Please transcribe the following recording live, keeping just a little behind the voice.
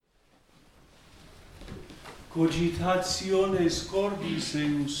Cogitationes cordis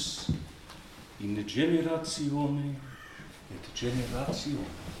eius in generatione et generatione.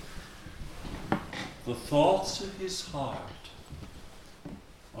 The thoughts of his heart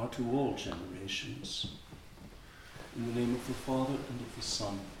are to all generations. In the name of the Father, and of the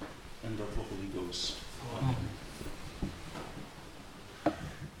Son, and of the Holy Ghost. Amen.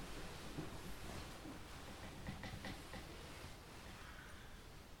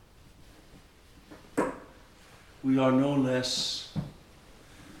 We are no less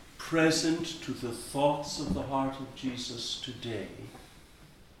present to the thoughts of the heart of Jesus today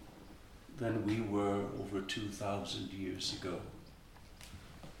than we were over 2,000 years ago,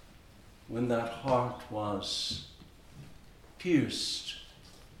 when that heart was pierced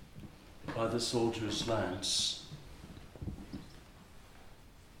by the soldier's lance,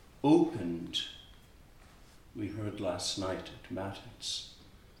 opened, we heard last night at Matins.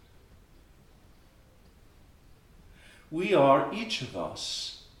 We are, each of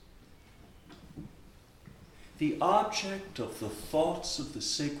us, the object of the thoughts of the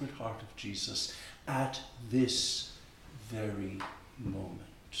Sacred Heart of Jesus at this very moment.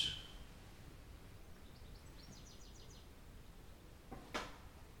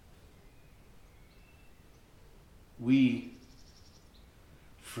 We,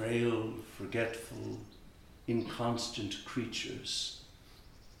 frail, forgetful, inconstant creatures,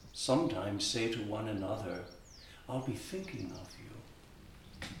 sometimes say to one another, I'll be thinking of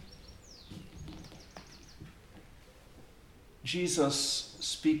you. Jesus,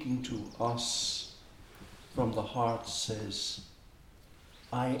 speaking to us from the heart, says,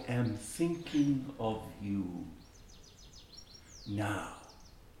 I am thinking of you now.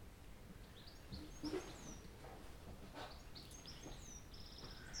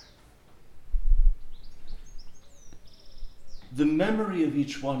 The memory of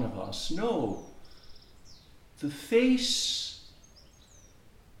each one of us, no, the face,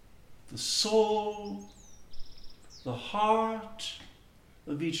 the soul, the heart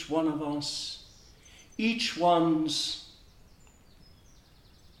of each one of us, each one's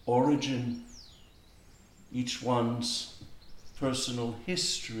origin, each one's personal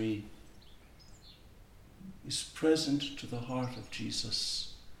history is present to the heart of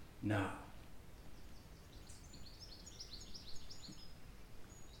Jesus now.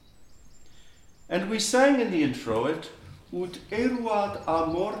 And we sang in the introit, ut eruat a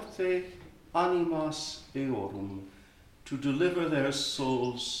morte animas eorum, to deliver their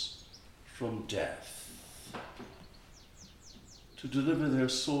souls from death. To deliver their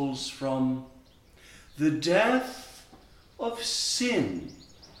souls from the death of sin.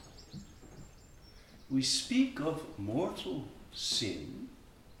 We speak of mortal sin,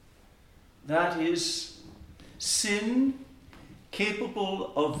 that is, sin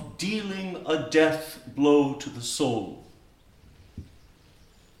capable of dealing a death blow to the soul.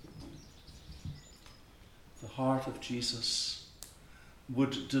 The heart of Jesus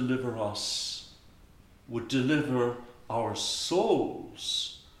would deliver us, would deliver our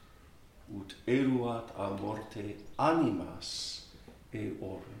souls, ut eruat a morte animas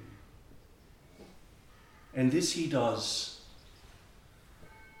eorum. And this he does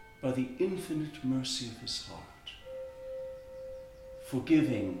by the infinite mercy of his heart,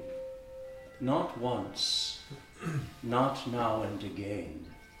 forgiving not once, not now and again,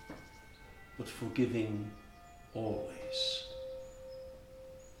 but forgiving always.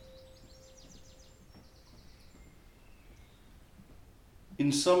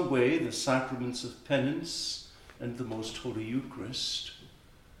 In some way, the sacraments of penance and the Most Holy Eucharist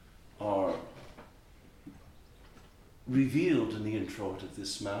are revealed in the introit of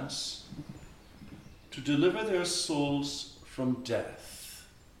this Mass to deliver their souls from death.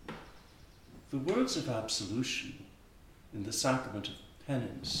 The words of absolution in the sacrament of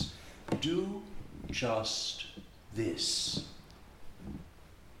penance do just this.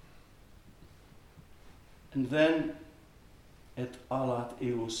 And then, et allat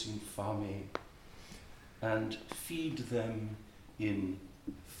eos in fame, and feed them in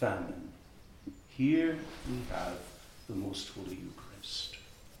famine. Here we have the Most Holy Eucharist.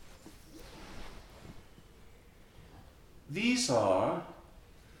 These are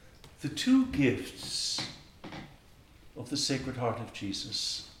the two gifts of the Sacred Heart of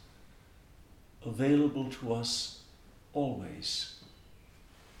Jesus, available to us always.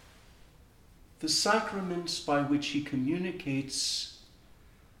 The sacraments by which he communicates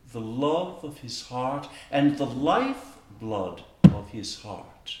the love of his heart and the lifeblood of his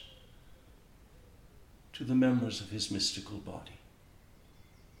heart to the members of his mystical body.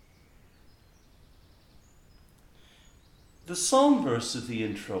 The psalm verse of the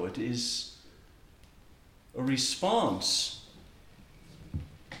introit is a response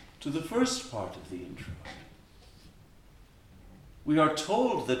to the first part of the intro. We are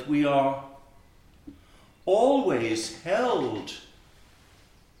told that we are always held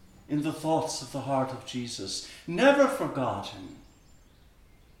in the thoughts of the heart of Jesus, never forgotten.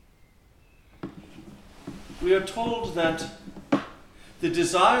 We are told that the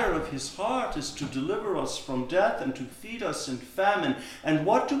desire of his heart is to deliver us from death and to feed us in famine. And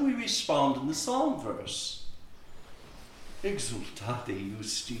what do we respond in the psalm verse? Exultate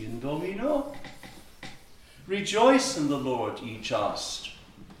justi in Domino. Rejoice in the Lord, ye just.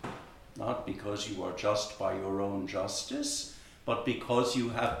 Not because you are just by your own justice, but because you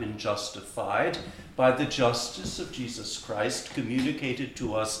have been justified by the justice of Jesus Christ communicated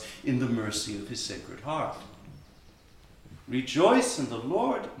to us in the mercy of his Sacred Heart. Rejoice in the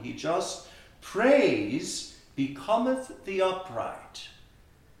Lord, ye just. Praise becometh the upright.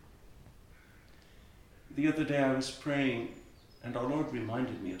 The other day I was praying, and our Lord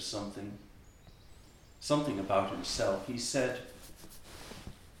reminded me of something about himself. He said,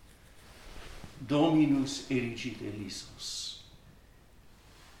 Dominus erigit elisos.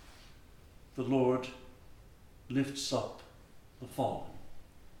 The Lord lifts up the fallen.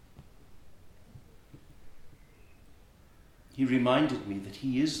 He reminded me that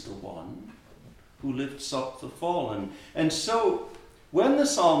he is the one who lifts up the fallen. And so, when the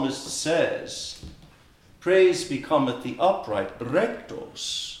psalmist says, praise becometh the upright,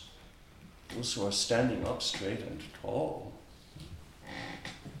 rectos, those who are standing up straight and tall,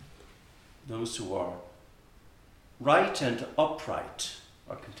 those who are right and upright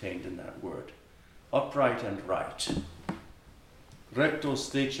are contained in that word. Upright and right.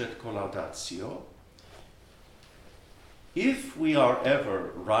 Rectos decet collaudatio. If we are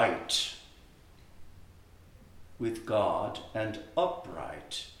ever right with God and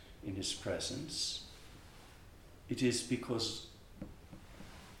upright in his presence, it is because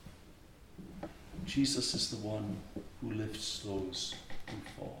Jesus is the one who lifts those who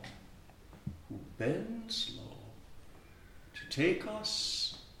fall, who bends low to take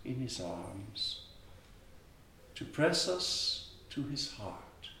us in his arms, to press us to his heart,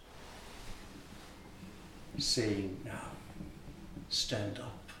 saying, now, stand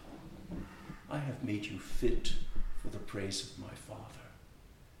up. I have made you fit for the praise of my Father.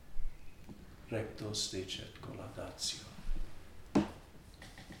 Rectos decet collaudatio.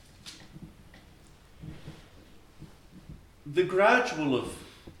 The gradual of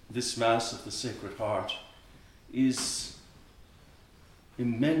this Mass of the Sacred Heart is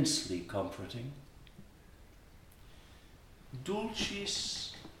immensely comforting.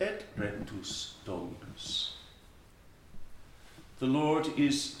 Dulcis et rectus Dominus. The Lord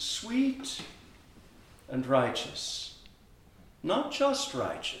is sweet and righteous, not just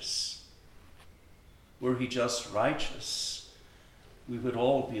righteous. Were he just righteous, we would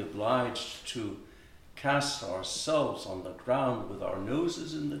all be obliged to cast ourselves on the ground with our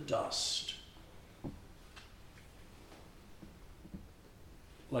noses in the dust,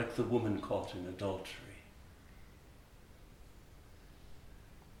 like the woman caught in adultery.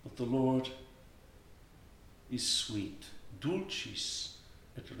 But the Lord is sweet, dulcis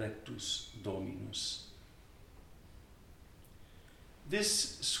et rectus Dominus.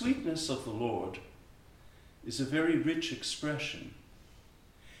 This sweetness of the Lord is a very rich expression.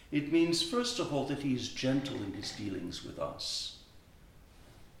 It means, first of all, that he is gentle in his dealings with us.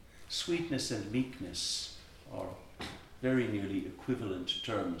 Sweetness and meekness are very nearly equivalent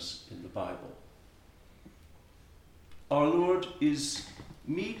terms in the Bible. Our Lord is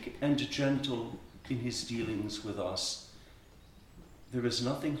meek and gentle in his dealings with us. There is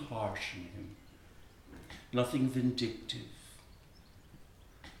nothing harsh in him, nothing vindictive.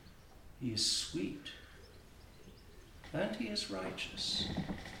 He is sweet and he is righteous.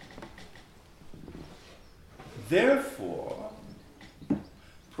 Therefore,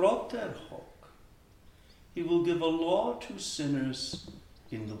 propter hoc, he will give a law to sinners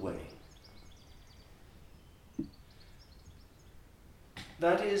in the way.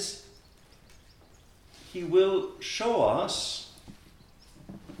 That is, he will show us,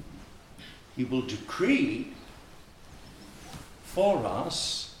 he will decree for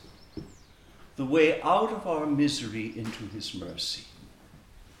us the way out of our misery into his mercy.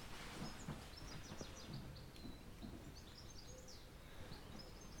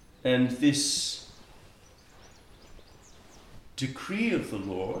 And this decree of the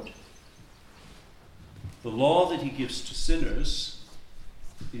Lord, the law that he gives to sinners,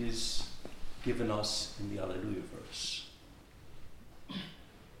 is given us in the Alleluia verse.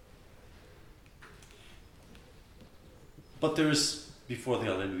 But there is, before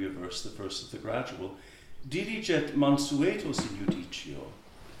the Alleluia verse, the verse of the gradual, Diliget mansuetos in judicio.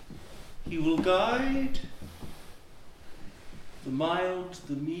 He will guide the mild,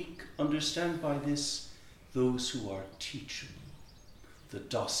 the meek. Understand by this those who are teachable, the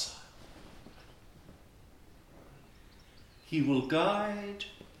docile. He will guide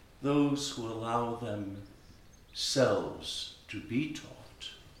those who allow themselves to be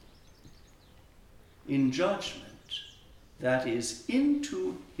taught in judgment, that is,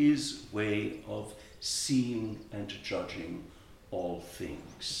 into his way of seeing and judging all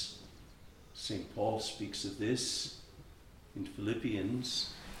things. St. Paul speaks of this in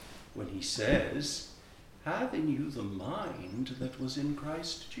Philippians when he says, have in you the mind that was in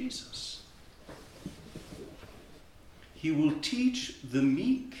Christ Jesus. He will teach the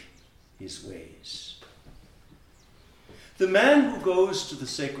meek his ways. The man who goes to the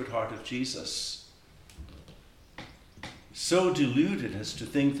Sacred Heart of Jesus, so deluded as to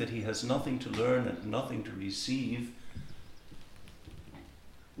think that he has nothing to learn and nothing to receive,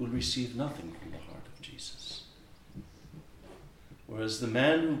 will receive nothing from the heart of Jesus. Whereas the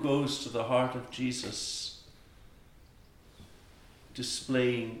man who goes to the heart of Jesus,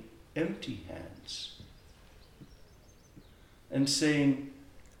 displaying empty hands and saying,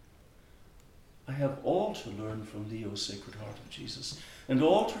 I have all to learn from thee, O Sacred Heart of Jesus, and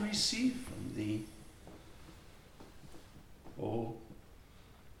all to receive from thee. Oh,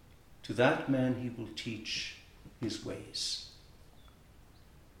 to that man he will teach his ways.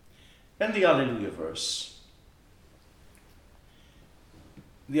 And the Alleluia verse.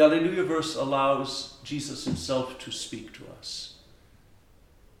 The Alleluia verse allows Jesus himself to speak to us.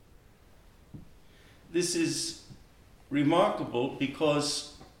 This is remarkable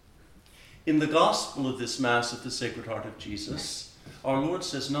because in the gospel of this Mass of the Sacred Heart of Jesus, our Lord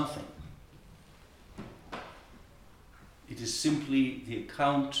says nothing. It is simply the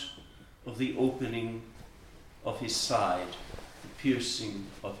account of the opening of his side, the piercing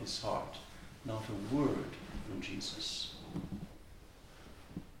of his heart. Not a word from Jesus.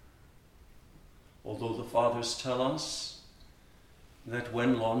 Although the Fathers tell us that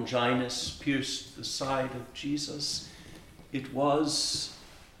when Longinus pierced the side of Jesus, it was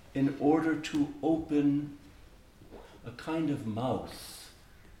in order to open a kind of mouth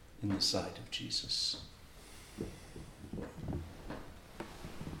in the side of Jesus.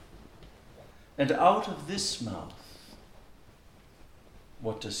 And out of this mouth,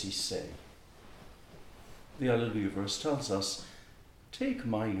 what does he say? The Alleluia verse tells us, take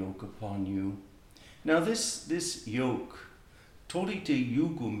my yoke upon you. Now this yoke, tolite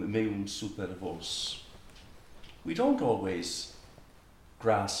jugum meum super vos. We don't always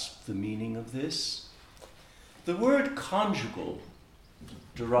grasp the meaning of this. The word conjugal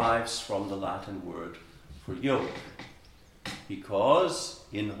derives from the Latin word for yoke, because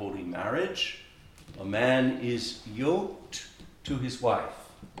in holy marriage, a man is yoked to his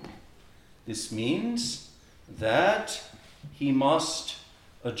wife. This means that he must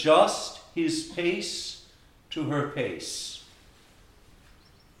adjust his pace to her pace.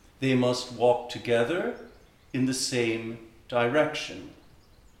 They must walk together in the same direction.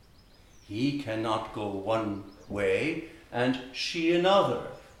 He cannot go one way and she another,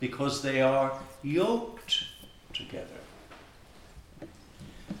 because they are yoked together.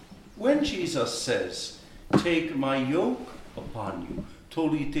 When Jesus says, take my yoke upon you,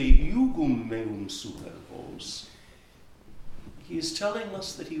 tolite jugum meum super vos, he is telling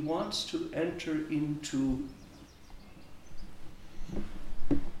us that he wants to enter into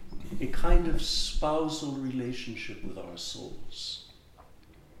a kind of spousal relationship with our souls.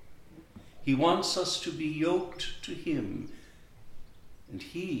 He wants us to be yoked to him, and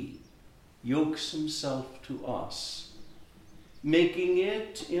he yokes himself to us, making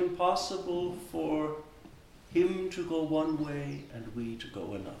it impossible for him to go one way and we to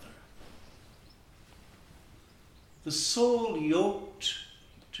go another. The soul yoked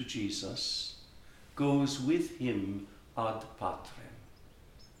to Jesus goes with him ad patrem,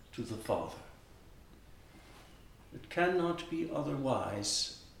 to the Father. It cannot be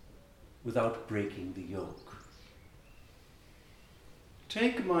otherwise without breaking the yoke.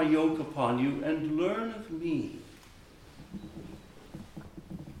 Take my yoke upon you and learn of me,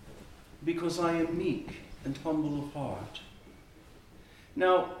 because I am meek and humble of heart.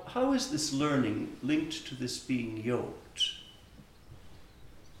 Now, how is this learning linked to this being yoked?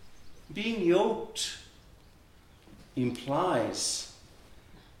 Being yoked implies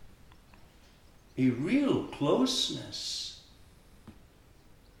a real closeness.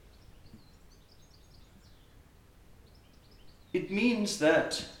 It means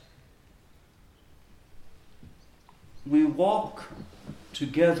that we walk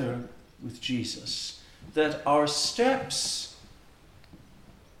together with Jesus. that our steps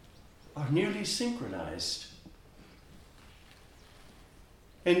are nearly synchronized.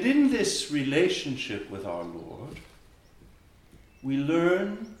 And in this relationship with our Lord, we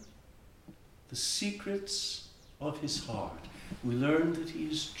learn the secrets of his heart. We learn that he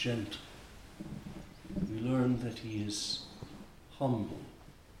is gentle. We learn that he is humble.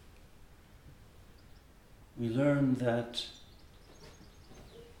 We learn that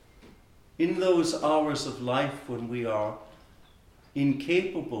in those hours of life when we are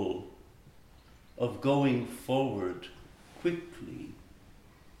incapable of going forward quickly,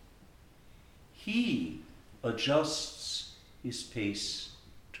 he adjusts his pace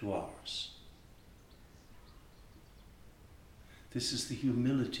to ours. This is the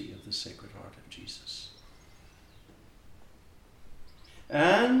humility of the Sacred Heart of Jesus.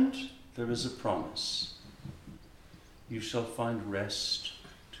 And there is a promise. You shall find rest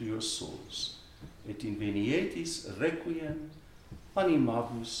to your souls. Et invenietis requiem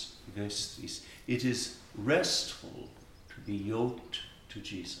animabus vestris. It is restful to be yoked to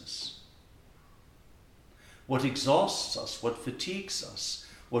Jesus. What exhausts us, what fatigues us,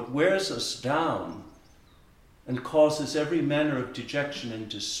 what wears us down and causes every manner of dejection and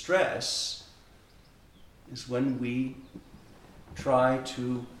distress is when we try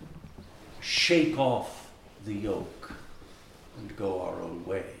to shake off the yoke and go our own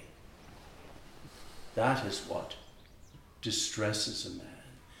way. That is what distresses a man.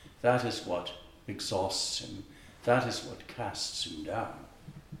 That is what exhausts him. That is what casts him down.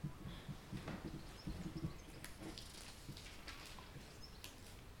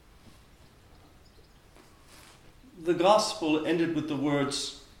 The gospel ended with the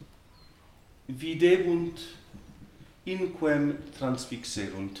words, videbunt inquem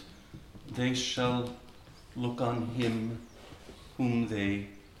transfixerunt. They shall look on him whom they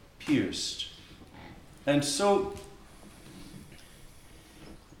pierced. And so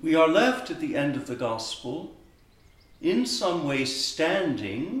we are left at the end of the gospel in some way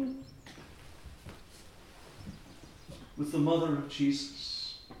standing with the mother of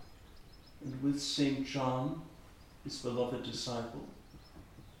Jesus and with St. John, his beloved disciple,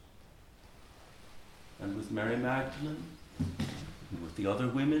 and with Mary Magdalene, and with the other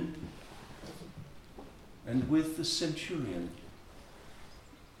women, and with the centurion.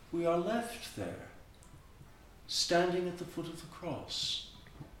 We are left there, standing at the foot of the cross,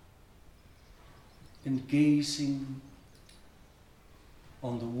 and gazing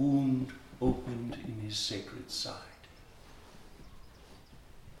on the wound opened in his sacred side.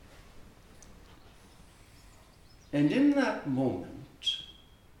 And in that moment,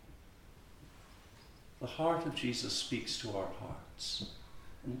 the heart of Jesus speaks to our hearts.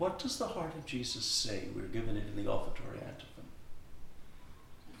 And what does the heart of Jesus say? We're given it in the offertory antiphon.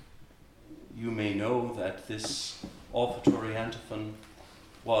 You may know that this offertory antiphon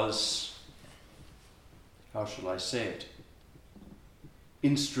was, how shall I say it,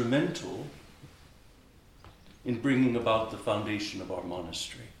 instrumental in bringing about the foundation of our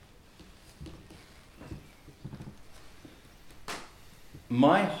monastery.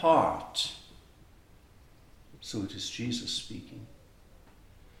 My heart, so it is Jesus speaking,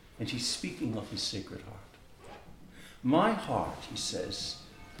 and he's speaking of his Sacred Heart. My heart, he says,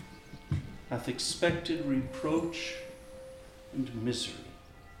 hath expected reproach and misery.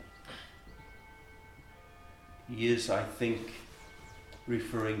 He is, I think,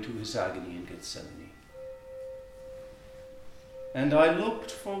 referring to his agony in Gethsemane. And I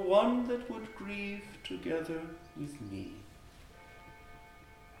looked for one that would grieve together with me.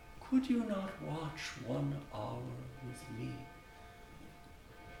 Could you not watch 1 hour with me?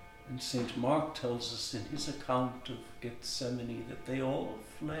 And St. Mark tells us in his account of Gethsemane that they all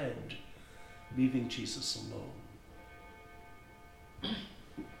fled, leaving Jesus alone.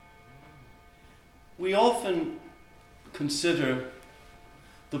 We often consider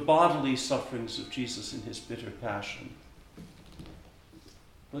the bodily sufferings of Jesus in his bitter passion.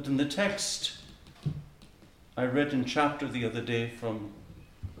 But in the text I read in chapter the other day from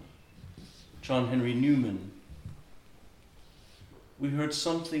John Henry Newman, we heard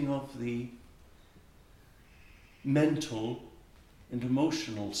something of the mental and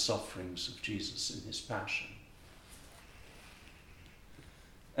emotional sufferings of Jesus in his passion.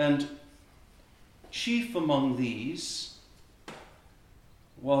 And chief among these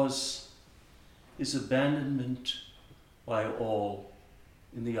was his abandonment by all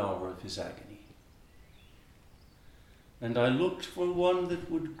in the hour of his agony. And I looked for one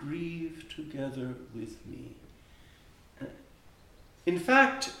that would grieve together with me. In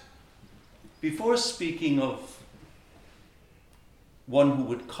fact, before speaking of one who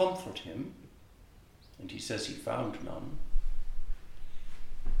would comfort him, and he says he found none,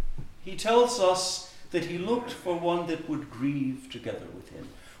 he tells us that he looked for one that would grieve together with him,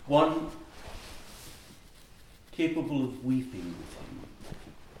 one capable of weeping with him,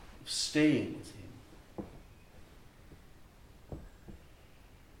 of staying with him,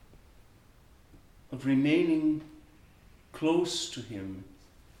 of remaining close to him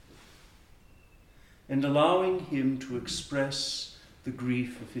and allowing him to express the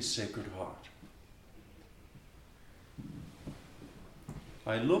grief of his Sacred Heart.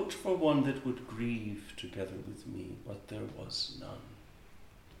 I looked for one that would grieve together with me, but there was none.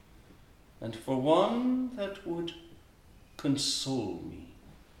 And for one that would console me,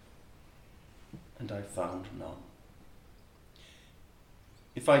 and I found none.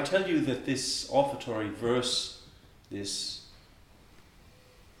 If I tell you that this offertory verse, this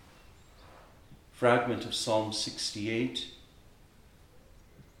fragment of Psalm 68,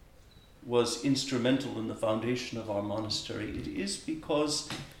 was instrumental in the foundation of our monastery, it is because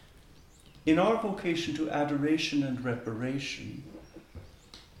in our vocation to adoration and reparation,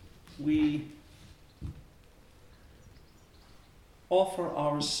 we offer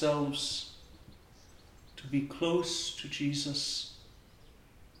ourselves to be close to Jesus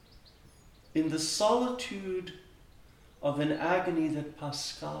in the solitude of an agony that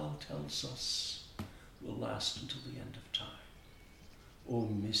Pascal tells us will last until the end of time. O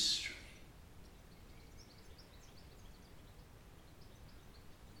mystery!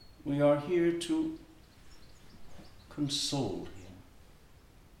 We are here to console him.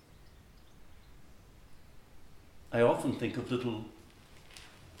 I often think of little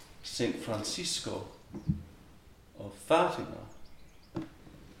Saint Francisco of Fatima,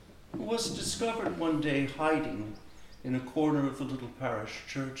 who was discovered one day hiding in a corner of the little parish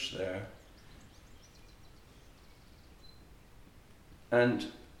church there. And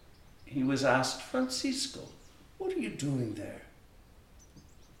he was asked, "Francisco, what are you doing there?"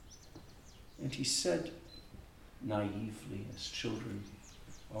 And he said, naively, as children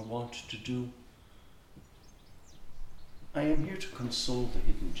are wont to do, "I am here to console the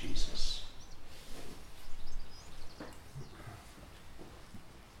hidden Jesus."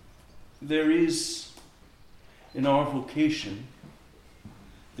 There is, in our vocation,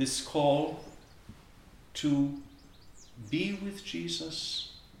 this call to be with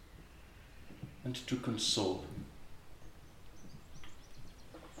Jesus and to console him.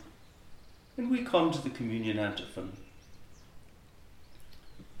 And we come to the communion antiphon,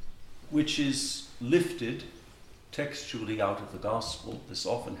 which is lifted textually out of the gospel. This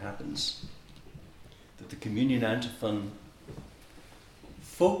often happens, that the communion antiphon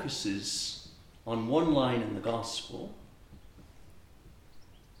focuses on one line in the gospel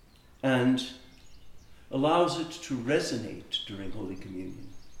and allows it to resonate during Holy Communion.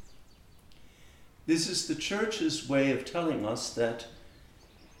 This is the Church's way of telling us that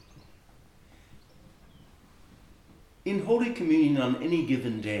in Holy Communion on any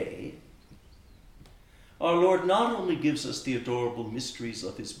given day, our Lord not only gives us the adorable mysteries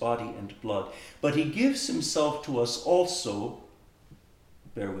of his body and blood, but he gives himself to us also,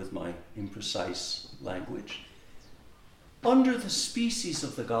 bear with my imprecise language, under the species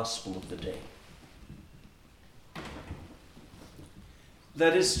of the gospel of the day.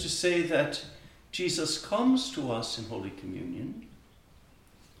 That is to say that Jesus comes to us in Holy Communion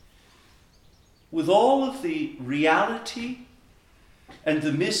with all of the reality and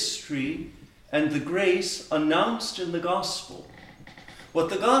the mystery and the grace announced in the gospel. What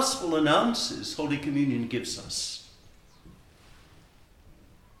the gospel announces, Holy Communion gives us.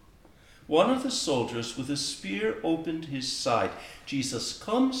 One of the soldiers with a spear opened his side. Jesus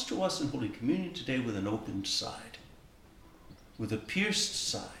comes to us in Holy Communion today with an opened side, with a pierced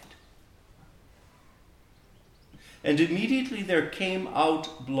side. And immediately there came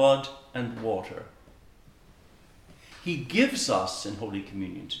out blood and water. He gives us in Holy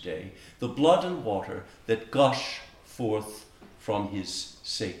Communion today the blood and water that gush forth from his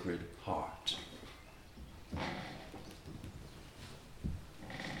Sacred Heart.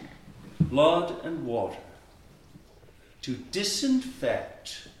 Blood and water to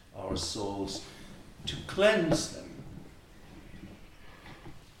disinfect our souls, to cleanse them,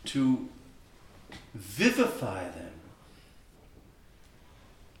 to vivify them.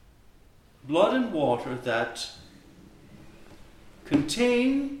 Blood and water that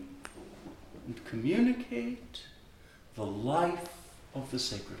contain and communicate the life of the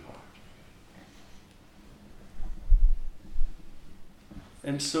Sacred Heart.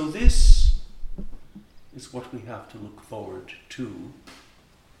 And so this is what we have to look forward to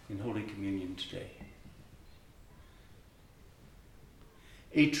in Holy Communion today.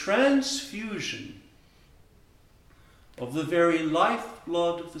 A transfusion of the very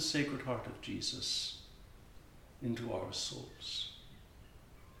lifeblood of the Sacred Heart of Jesus into our souls.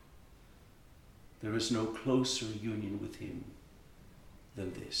 There is no closer union with him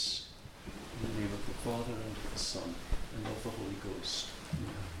than this. In the name of the Father, and of the Son, and of the Holy Ghost.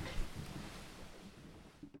 Amen.